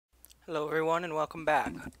Hello everyone and welcome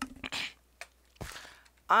back.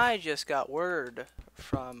 I just got word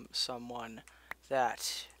from someone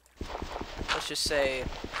that, let's just say,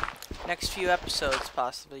 next few episodes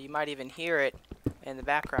possibly, you might even hear it in the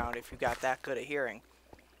background if you got that good at hearing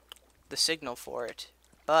the signal for it.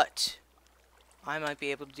 But I might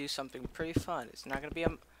be able to do something pretty fun. It's not gonna be a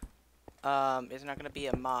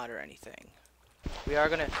mod or anything. I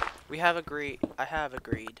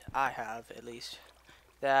have at least,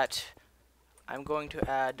 that I'm going to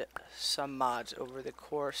add some mods over the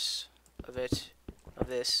course of this,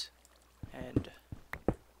 and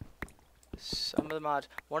some of the mods.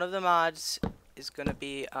 One of the mods is going to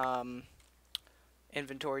be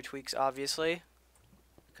inventory tweaks, obviously,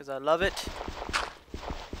 because I love it,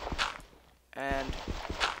 and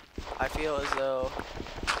I feel as though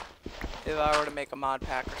if I were to make a mod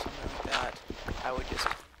pack or something like that,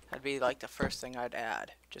 that'd be like the first thing I'd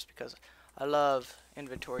add, just because I love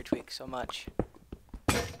inventory tweaks so much.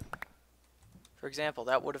 For example,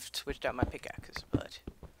 that would have switched out my pickaxes, but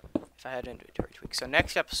if I had inventory tweaks. So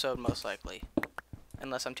next episode, most likely,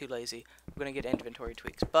 unless I'm too lazy, I'm going to get inventory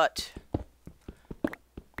tweaks. But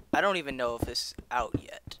I don't even know if this is out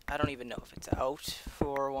yet. I don't even know if it's out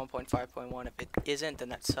for 1.5.1. If it isn't, then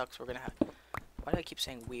that sucks. We're going to have... Why do I keep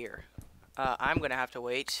saying we're? I'm going to have to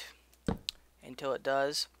wait until it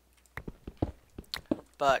does.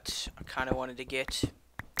 But I kind of wanted to get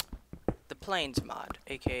the Plains mod,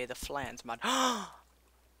 aka the Flans mod.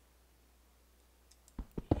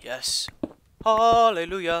 Yes.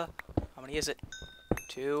 Hallelujah. How many is it?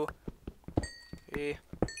 2, 3,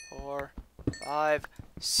 4, 5,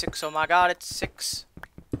 6. Oh my god, it's 6.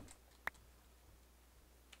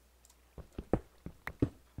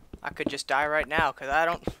 I could just die right now, because I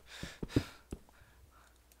don't...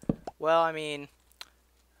 Well, I mean...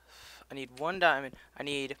 I need 1 diamond. I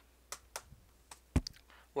need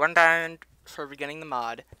 1 diamond for beginning the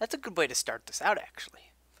mod. That's a good way to start this out,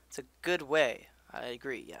 actually. It's a good way. I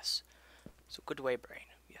agree, yes. It's a good way, brain.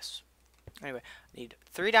 Yes. Anyway, I need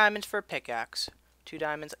 3 diamonds for a pickaxe. 2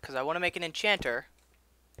 diamonds, because I want to make an enchanter.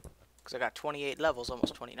 Because I got 28 levels,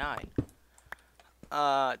 almost 29.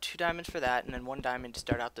 2 diamonds for that, and then 1 diamond to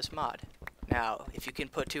start out this mod. Now, if you can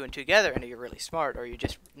put 2 and 2 together, and you're really smart, or you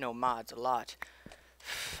just know mods a lot,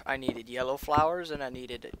 I needed yellow flowers, and I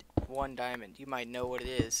needed 1 diamond. You might know what it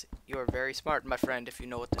is. You are very smart, my friend, if you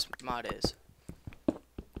know what this mod is.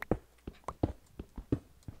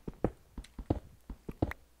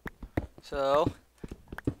 So,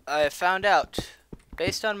 I found out,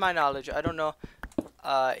 based on my knowledge, I don't know,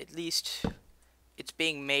 at least it's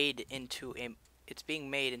being made into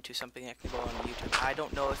something that can go on YouTube. I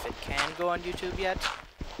don't know if it can go on YouTube yet.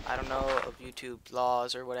 I don't know of YouTube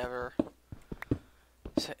laws or whatever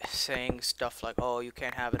saying stuff like, oh, you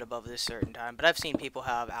can't have it above this certain time. But I've seen people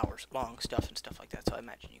have hours long stuff and stuff like that, so I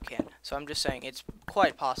imagine you can. So I'm just saying it's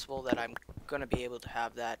quite possible that I'm going to be able to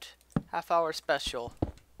have that half-hour special.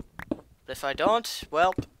 But if I don't,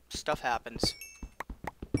 well, stuff happens.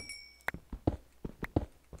 I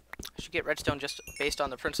should get redstone just based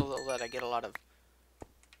on the principle that I get a lot of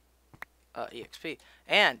EXP.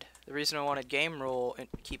 And the reason I wanted game rule and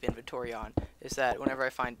keep inventory on is that whenever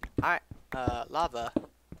I find lava,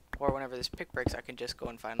 or whenever this pick breaks, I can just go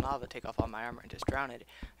and find lava, take off all my armor, and just drown it.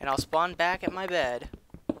 And I'll spawn back at my bed,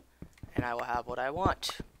 and I will have what I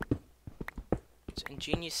want. It's an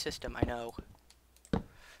ingenious system, I know.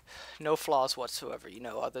 No flaws whatsoever, you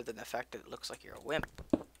know, other than the fact that it looks like you're a wimp.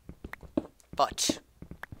 But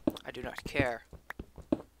I do not care.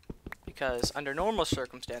 Because under normal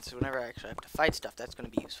circumstances, whenever I actually have to fight stuff, that's going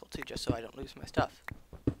to be useful too, just so I don't lose my stuff.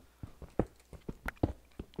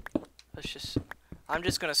 I'm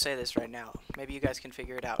just going to say this right now. Maybe you guys can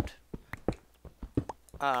figure it out.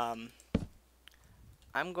 I'm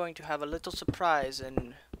going to have a little surprise,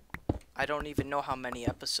 and I don't even know how many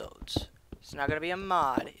episodes. It's not going to be a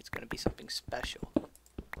mod, it's going to be something special.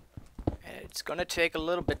 And it's going to take a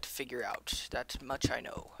little bit to figure out. That much I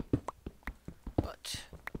know. But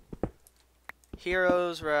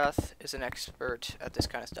Heroes Wrath is an expert at this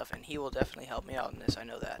kind of stuff, and he will definitely help me out in this, I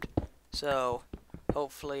know that. So,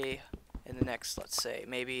 hopefully, in the next, let's say,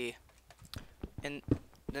 maybe in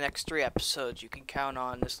the next 3 episodes, you can count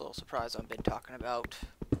on this little surprise I've been talking about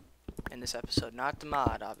in this episode. Not the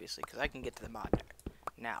mod, obviously, because I can get to the mod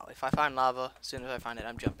now. If I find lava, as soon as I find it,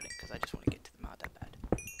 I'm jumping it, because I just want to get to the mod that bad.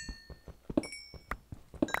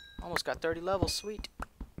 Almost got 30 levels, sweet.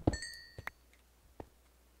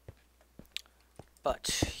 But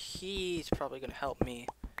he's probably going to help me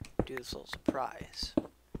do this little surprise.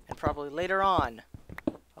 And probably later on,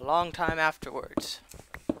 a long time afterwards,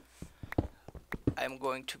 I'm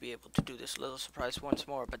going to be able to do this little surprise once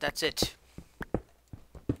more, but that's it.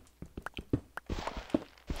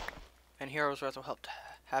 And Heroes Wrath will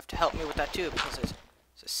have to help me with that too, because it's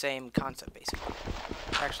the same concept, basically.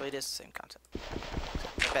 Actually, it is the same concept.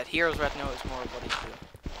 I bet Heroes Wrath knows more of what he's doing.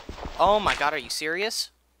 Oh my god, are you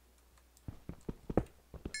serious?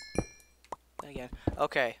 Again.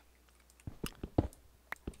 Okay.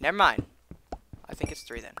 Never mind. I think it's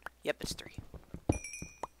 3 then. Yep, it's 3.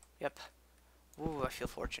 Yep. Ooh, I feel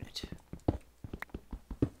fortunate.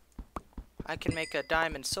 I can make a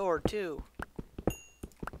diamond sword too.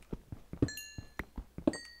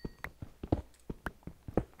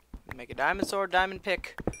 Make a diamond sword, diamond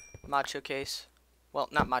pick, mod showcase. Well,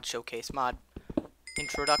 not mod showcase, mod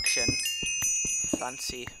introduction.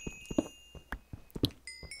 Fancy.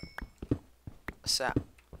 Sound.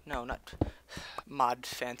 No, not mod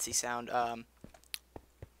fancy sound.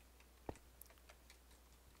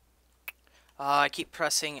 I keep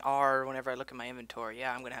pressing R whenever I look at my inventory.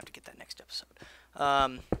 Yeah, I'm gonna have to get that next episode.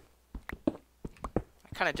 I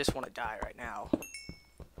kind of just want to die right now.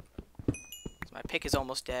 My pick is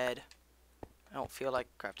almost dead. I don't feel like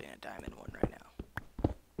crafting a diamond one right now.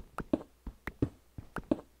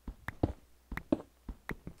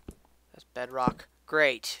 That's bedrock.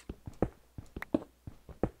 Great.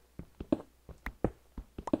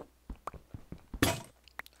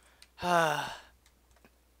 I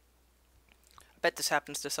bet this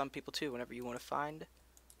happens to some people too. Whenever you want to find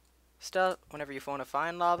stuff, whenever you want to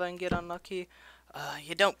find lava and get unlucky,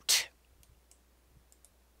 you don't.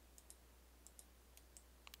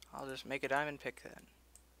 I'll just make a diamond pick then.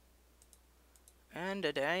 And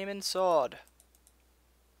a diamond sword.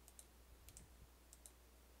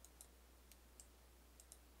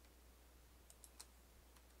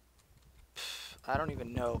 I don't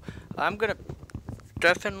even know. I'm gonna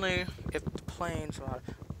definitely, if the plains mod,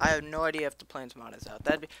 I have no idea if the plains mod is out.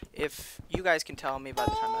 That'd be, if you guys can tell me by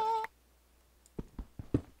the time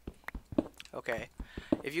okay.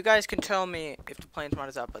 If you guys can tell me if the plains mod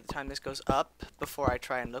is out by the time this goes up, before I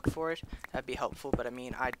try and look for it, that'd be helpful. But I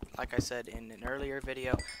mean, like I said in an earlier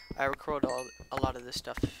video, I record a lot of this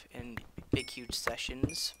stuff in big, huge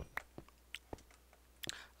sessions.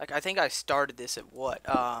 Like, I think I started this at what,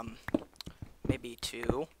 maybe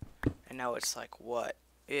 2, and now it's like, what,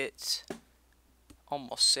 it's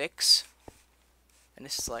almost 6, and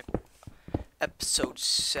this is like episode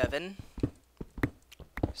 7,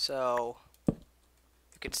 so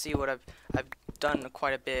you can see what I've done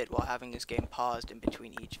quite a bit while having this game paused in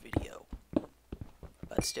between each video,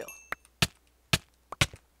 but still.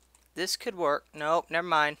 This could work. Nope, never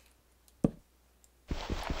mind.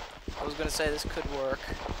 I was gonna say this could work.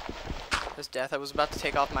 This death, I was about to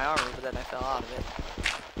take off my armor, but then I fell out of it.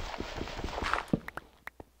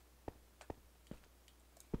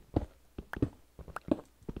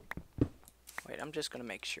 Wait, I'm just gonna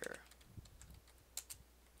make sure.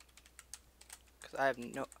 Because I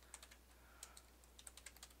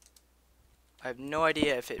have no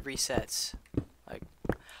idea if it resets. Like,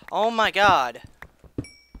 oh my god!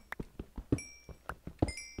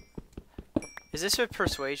 Is this a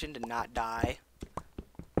persuasion to not die?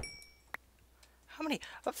 How many?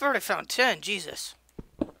 I've already found 10, Jesus.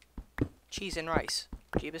 Cheese and rice.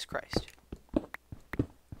 Jeebus Christ.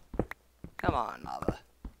 Come on, lava.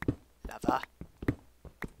 Lava.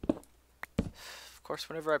 Of course,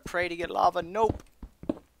 whenever I pray to get lava, nope.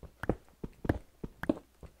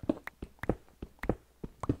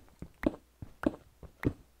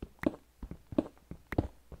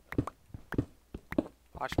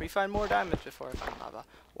 Watch me find more diamonds before I find lava.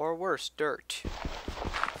 Or worse, dirt.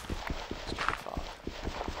 Stupid fog.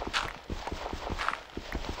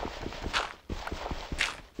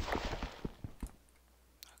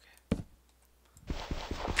 Okay.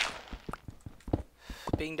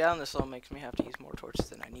 Being down this low makes me have to use more torches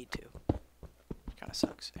than I need to. Kinda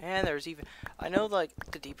sucks. And there's even, I know, like,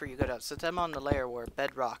 the deeper you go down, since I'm on the layer where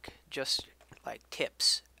bedrock just, like,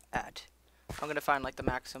 tips at, I'm gonna find, like, the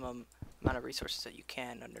maximum amount of resources that you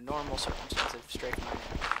can under normal circumstances of straight mining.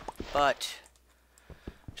 But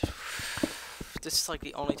this is like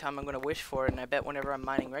the only time I'm going to wish for it, and I bet whenever I'm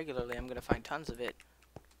mining regularly I'm going to find tons of it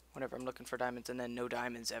whenever I'm looking for diamonds, and then no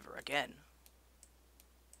diamonds ever again.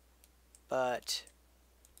 But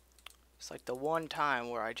it's like the one time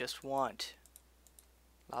where I just want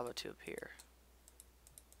lava to appear.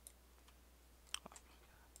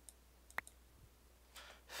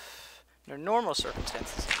 Under normal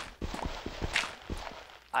circumstances,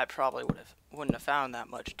 I probably wouldn't have found that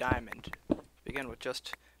much diamond to begin with,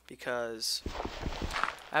 just because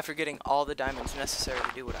after getting all the diamonds necessary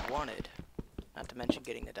to do what I wanted, not to mention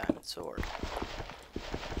getting the diamond sword,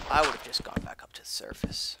 I would have just gone back up to to the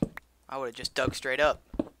surface. I would have just dug straight up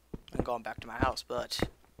and gone back to my house, but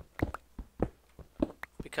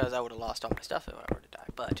because I would have lost all my stuff if I were to die.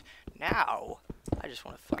 But now I just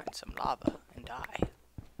want to find some lava and die.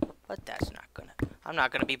 But that's not gonna. I'm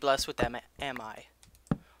not gonna be blessed with them, am I?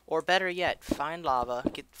 Or better yet, find lava,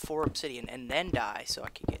 get 4 obsidian, and then die, so I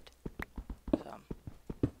can get some.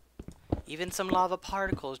 Even some lava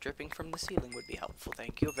particles dripping from the ceiling would be helpful.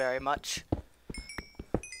 Thank you very much.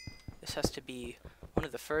 This has to be one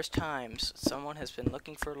of the first times someone has been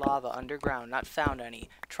looking for lava underground, not found any,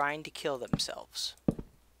 trying to kill themselves.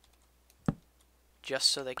 Just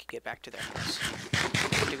so they could get back to their house.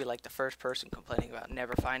 To be like the first person complaining about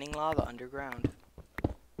never finding lava underground.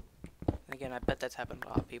 And again, I bet that's happened to a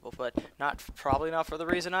lot of people, but probably not for the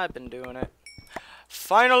reason I've been doing it.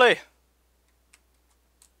 Finally!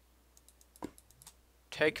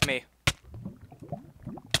 Take me.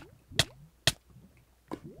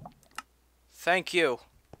 Thank you.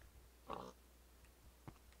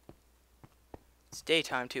 It's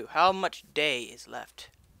daytime too. How much day is left,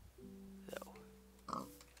 though?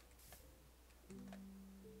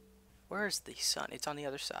 Where's the sun? It's on the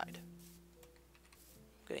other side.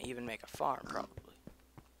 I'm gonna even make a farm, probably.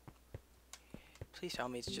 Please tell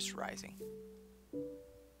me it's just rising.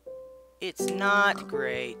 It's not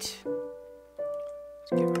great.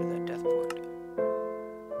 Let's get rid of that death point.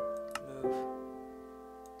 Move.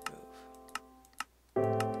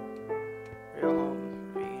 Real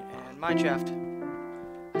home, ravine, and mineshaft.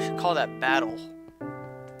 I should call that battle.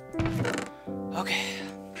 Okay.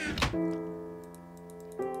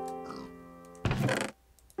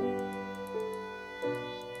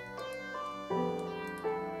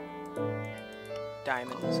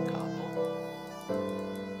 Diamonds, cobble.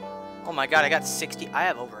 Oh my god, I got 60. I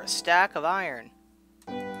have over a stack of iron.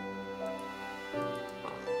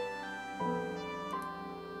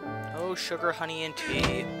 Oh, sugar, honey, and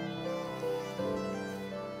tea.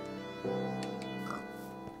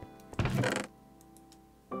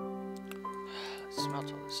 Let's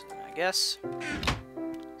smelt all this in, I guess.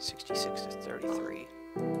 66 to 33.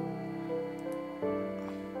 I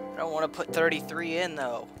don't want to put 33 in,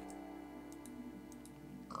 though.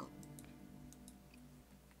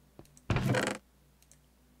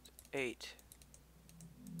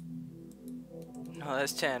 No,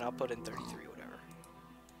 that's 10. I'll put in 33, whatever.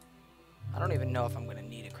 I don't even know if I'm going to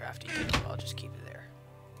need a crafting table. I'll just keep it there.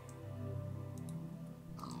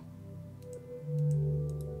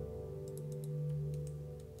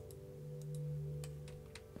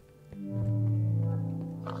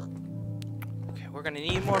 Okay, we're going to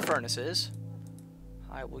need more furnaces.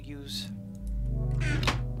 I will use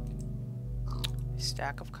a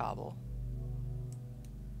stack of cobble.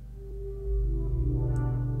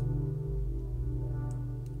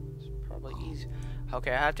 Easy.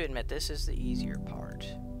 Okay, I have to admit, this is the easier part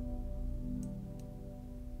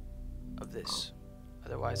of this.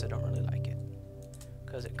 Otherwise, I don't really like it.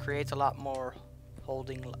 Because it creates a lot more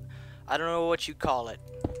holding... I don't know what you call it.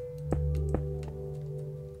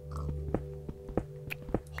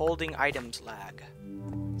 Holding items lag.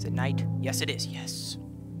 Is it night? Yes, it is. Yes.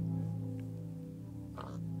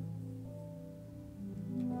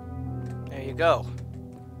 There you go.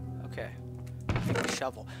 Okay. Make a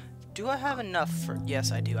shovel. Do I have enough for...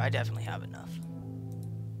 Yes, I do. I definitely have enough.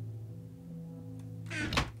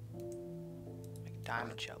 Make a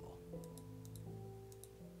diamond shovel.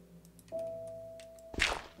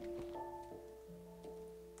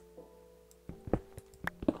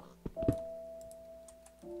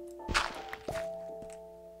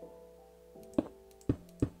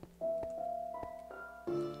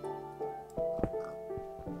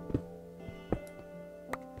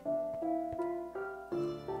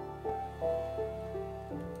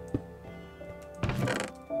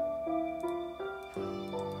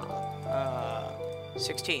 Uh,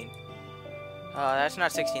 16. That's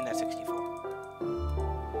not 16, that's 64.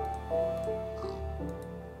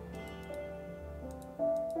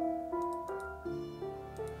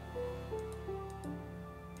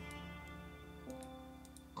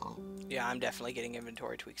 Yeah, I'm definitely getting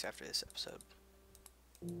inventory tweaks after this episode.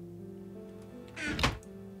 To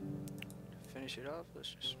finish it off, let's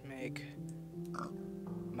just make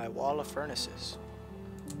my wall of furnaces.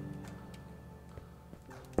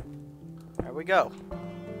 There we go.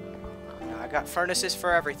 Now I got furnaces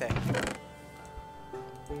for everything.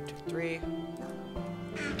 1, 2, 3.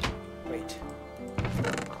 Wait.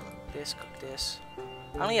 This, cook this.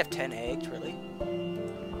 I only have 10 eggs, really.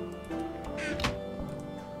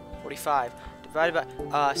 45. Divided by...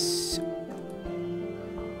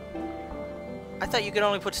 I thought you could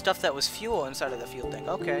only put stuff that was fuel inside of the fuel thing.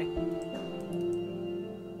 Okay.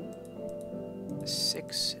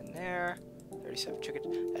 6 in there. 37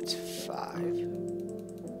 chicken. That's 5.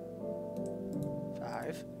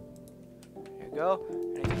 5. There you go.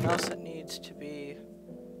 Anything else that needs to be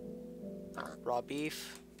raw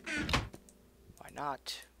beef? Why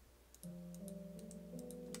not?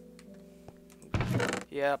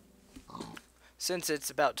 Yep. Since it's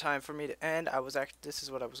about time for me to end, this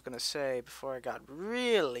is what I was gonna say before I got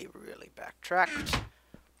really backtracked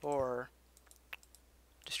or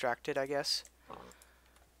distracted, I guess.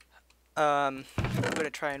 I'm gonna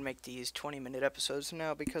try and make these 20-minute episodes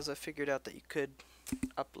now because I figured out that you could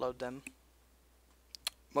upload them.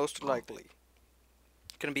 Most likely.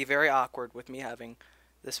 It's gonna be very awkward with me having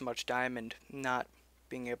this much time and not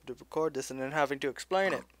being able to record this and then having to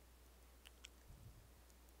explain it.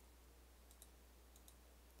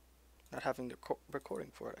 Not having the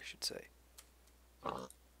recording for it, I should say. I'm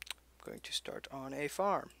going to start on a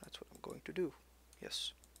farm. That's what I'm going to do.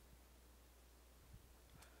 Yes.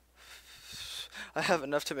 I have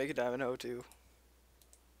enough to make a diamond O2.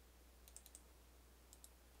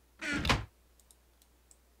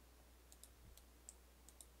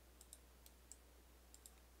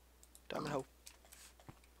 Diamond hoe.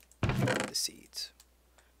 The seeds.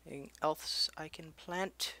 Anything else I can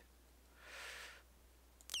plant?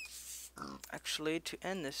 Actually, to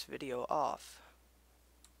end this video off,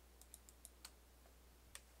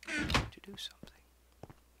 to do something.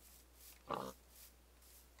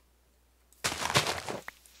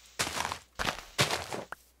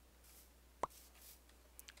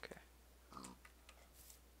 Okay.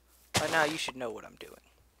 By now you should know what I'm doing.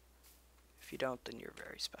 If you don't, then you're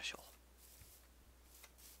very special.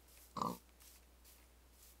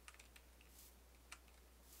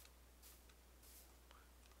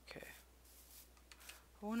 Okay.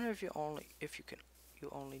 I wonder if you only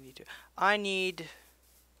need to. I need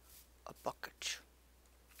a bucket.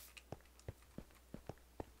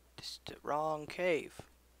 This is the wrong cave.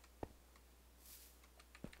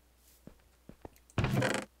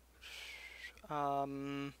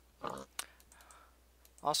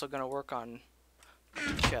 Also gonna work on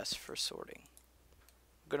chests for sorting.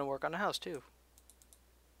 I'm gonna work on the house too.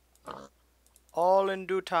 All in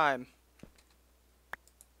due time.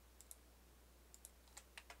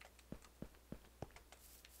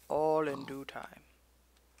 All in due time.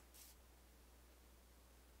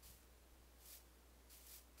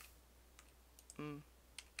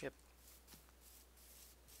 Yep.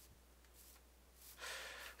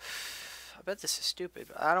 I bet this is stupid,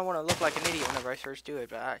 but I don't want to look like an idiot whenever I first do it,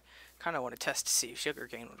 but I kind of want to test to see if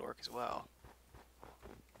sugarcane would work as well.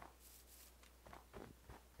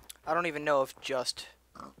 I don't even know if just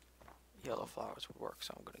yellow flowers would work,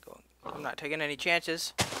 so I'm going to go. I'm not taking any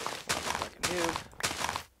chances. I look like a noob.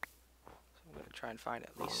 So I'm going to try and find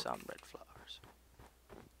at least some red flowers.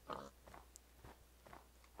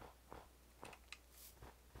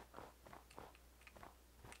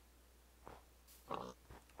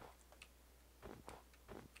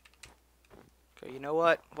 Okay, you know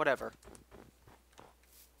what? Whatever.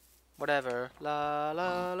 Whatever. La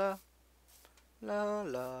la la. La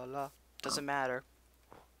la la. Doesn't matter.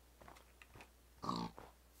 Why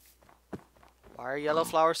are yellow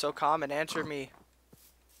flowers so common? Answer me.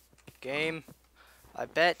 Game. I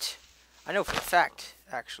bet. I know for a fact,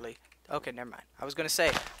 actually. Okay, never mind. I was gonna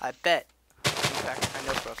say, I bet. In fact, I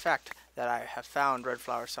know for a fact that I have found red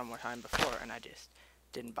flowers some time before, and I just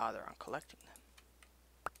didn't bother on collecting them.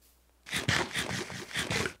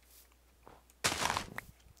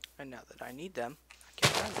 And now that I need them, I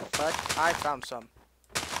can't find them. But I found some.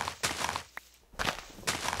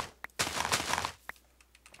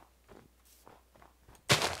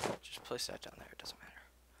 Just place that down there, it doesn't matter.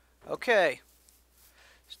 Okay.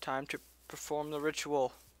 It's time to perform the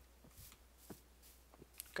ritual.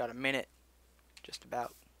 Got a minute. Just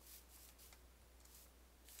about.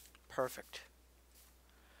 Perfect.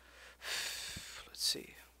 Let's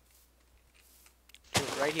see. Do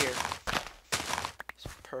it right here. It's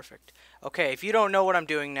perfect. Okay, if you don't know what I'm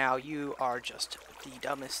doing now, you are just the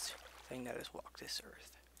dumbest thing that has walked this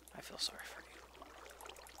earth. I feel sorry for you.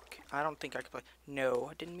 Okay, I don't think I can play. No,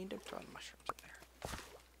 I didn't mean to throw the mushrooms in there.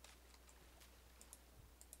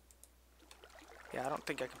 Yeah, I don't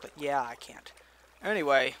think I can play. Yeah, I can't.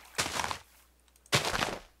 Anyway.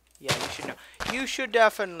 Yeah, you should know. You should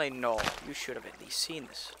definitely know. You should have at least seen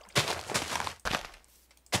this.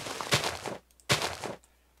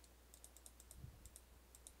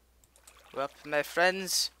 Well, my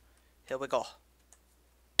friends, here we go.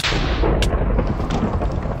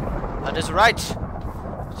 That is right.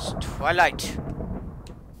 It's twilight.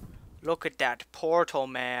 Look at that portal,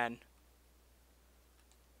 man.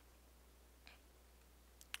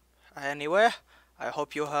 Anyway, I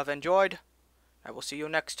hope you have enjoyed. I will see you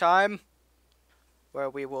next time,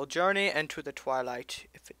 where we will journey into the twilight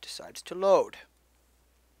if it decides to load.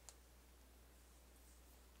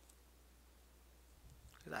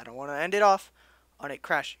 Because I don't want to end it off on it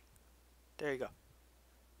crashing. There you go.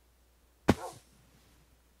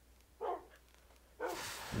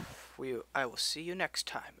 I will see you next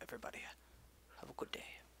time, everybody. Have a good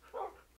day.